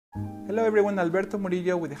Hello everyone, Alberto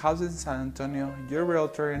Murillo with Houses in San Antonio, your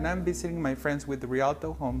realtor, and I'm visiting my friends with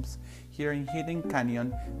Rialto Homes here in Hidden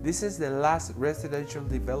Canyon. This is the last residential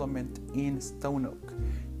development in Stone Oak.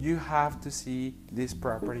 You have to see this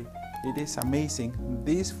property. It is amazing.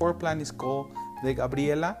 This floor plan is called the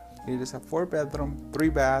Gabriela. It is a 4-bedroom,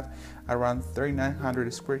 3-bath, around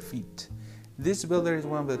 3,900 square feet. This builder is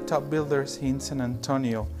one of the top builders in San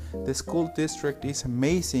Antonio. The school district is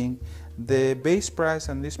amazing. The base price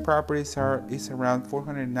on these properties is around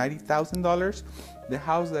 $490,000. The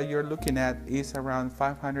house that you're looking at is around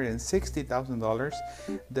 $560,000.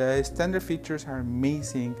 The standard features are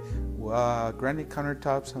amazing. Granite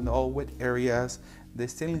countertops on all wet areas. The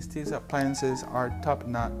stainless steel appliances are top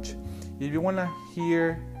notch. If you want to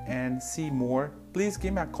hear and see more, please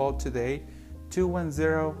give me a call today,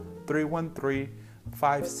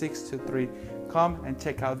 210-313-5623. Come and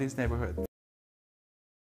check out this neighborhood.